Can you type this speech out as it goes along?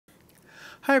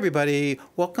Hi everybody,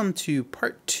 welcome to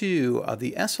part 2 of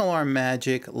the SLR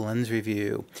Magic lens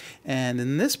review. And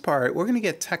in this part, we're going to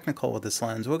get technical with this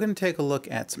lens. We're going to take a look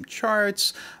at some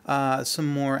charts, some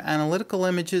more analytical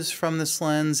images from this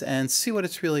lens, and see what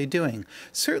it's really doing.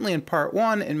 Certainly in part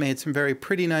 1, it made some very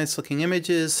pretty nice looking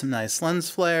images, some nice lens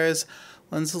flares.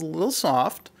 Lens is a little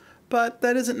soft, but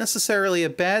that isn't necessarily a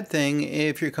bad thing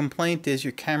if your complaint is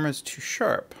your camera's too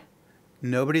sharp.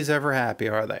 Nobody's ever happy,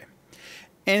 are they?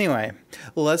 Anyway,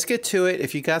 let's get to it.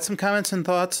 If you got some comments and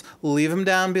thoughts, leave them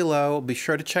down below. Be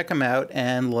sure to check them out,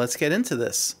 and let's get into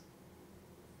this.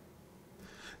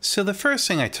 So the first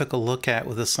thing I took a look at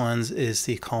with this lens is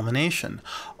the culmination.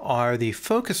 Are the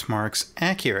focus marks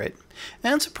accurate?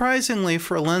 And surprisingly,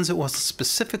 for a lens that wasn't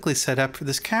specifically set up for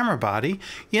this camera body,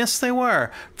 yes they were.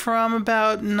 From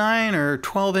about 9 or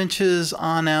 12 inches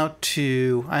on out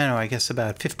to, I don't know, I guess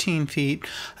about 15 feet,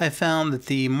 I found that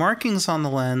the markings on the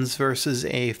lens versus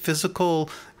a physical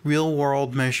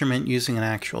real-world measurement using an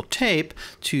actual tape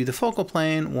to the focal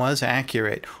plane was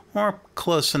accurate, or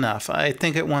close enough. I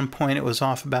think at one point it was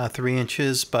off about 3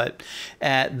 inches, but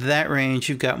at that range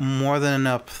you've got more than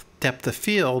enough depth of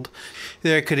field.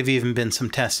 There could have even been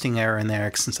some testing error in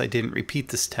there since I didn't repeat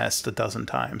this test a dozen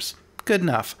times. Good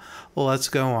enough. Let's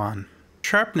go on.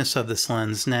 Sharpness of this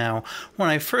lens. Now, when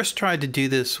I first tried to do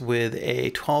this with a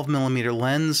 12mm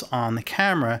lens on the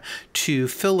camera to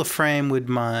fill the frame with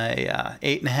my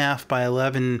 8.5 by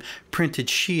 11 printed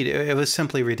sheet, it was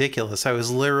simply ridiculous. I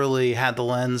was literally had the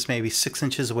lens maybe 6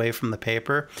 inches away from the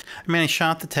paper. I mean, I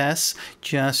shot the tests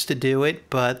just to do it,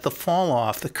 but the fall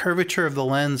off, the curvature of the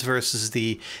lens versus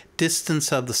the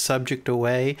distance of the subject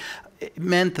away, it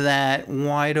meant that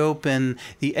wide open,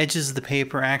 the edges of the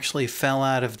paper actually fell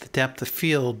out of the depth of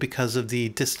field because of the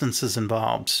distances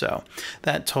involved. So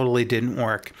that totally didn't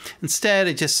work. Instead,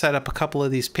 I just set up a couple of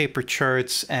these paper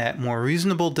charts at more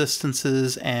reasonable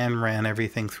distances and ran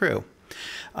everything through.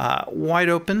 Wide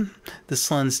open, this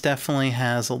lens definitely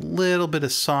has a little bit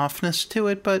of softness to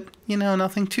it, but you know,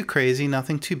 nothing too crazy,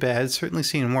 nothing too bad. It's certainly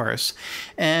seen worse.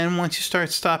 And once you start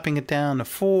stopping it down to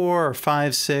 4 or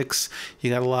 5, 6, you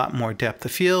got a lot more depth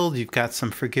of field, you've got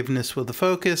some forgiveness with the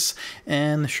focus,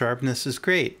 and the sharpness is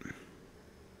great.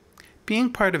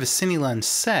 Being part of a CineLens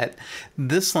set,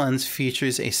 this lens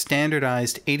features a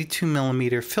standardized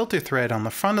 82mm filter thread on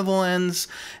the front of the lens,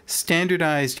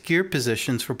 standardized gear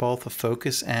positions for both the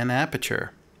focus and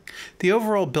aperture. The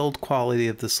overall build quality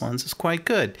of this lens is quite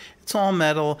good. It's all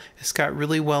metal, it's got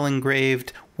really well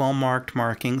engraved, well marked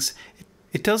markings.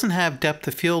 It doesn't have depth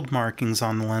of field markings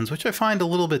on the lens, which I find a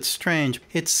little bit strange.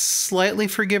 It's slightly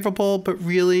forgivable, but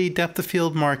really depth of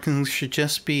field markings should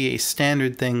just be a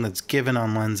standard thing that's given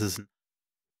on lenses.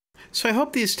 So I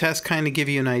hope these tests kind of give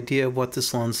you an idea of what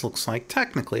this lens looks like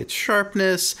technically. Its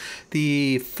sharpness,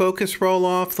 the focus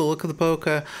roll-off, the look of the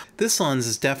bokeh. This lens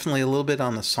is definitely a little bit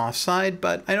on the soft side,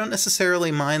 but I don't necessarily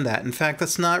mind that. In fact,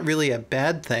 that's not really a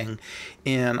bad thing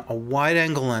in a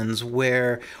wide-angle lens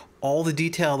where all the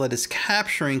detail that it's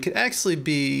capturing could actually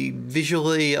be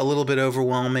visually a little bit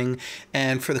overwhelming,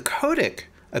 and for the codec,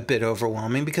 a bit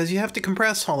overwhelming because you have to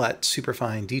compress all that super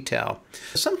fine detail.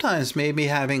 Sometimes maybe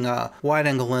having a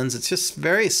wide-angle lens that's just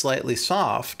very slightly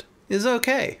soft is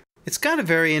okay. It's got a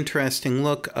very interesting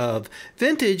look of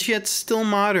vintage yet still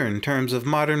modern in terms of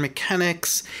modern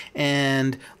mechanics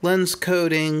and lens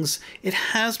coatings. It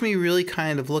has me really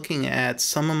kind of looking at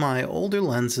some of my older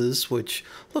lenses which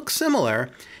look similar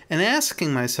and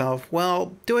asking myself,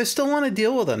 well, do I still want to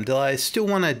deal with them? Do I still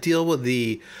want to deal with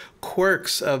the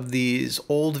quirks of these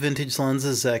old vintage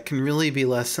lenses that can really be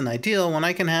less than ideal when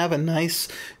I can have a nice,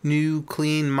 new,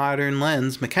 clean, modern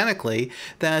lens mechanically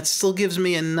that still gives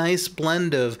me a nice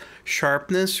blend of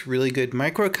sharpness, really good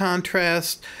micro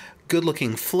contrast, good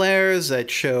looking flares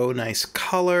that show nice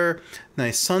color,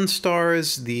 nice sun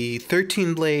stars, the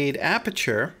 13 blade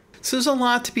aperture. So there's a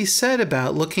lot to be said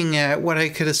about looking at what I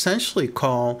could essentially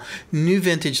call new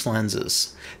vintage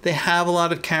lenses. They have a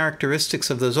lot of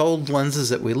characteristics of those old lenses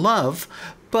that we love,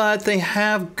 but they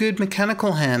have good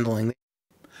mechanical handling.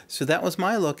 So that was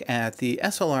my look at the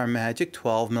SLR Magic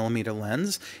 12mm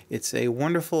lens. It's a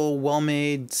wonderful,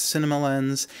 well-made cinema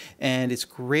lens, and it's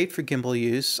great for gimbal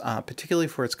use, particularly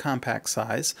for its compact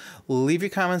size. Leave your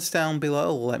comments down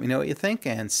below, let me know what you think,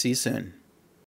 and see you soon.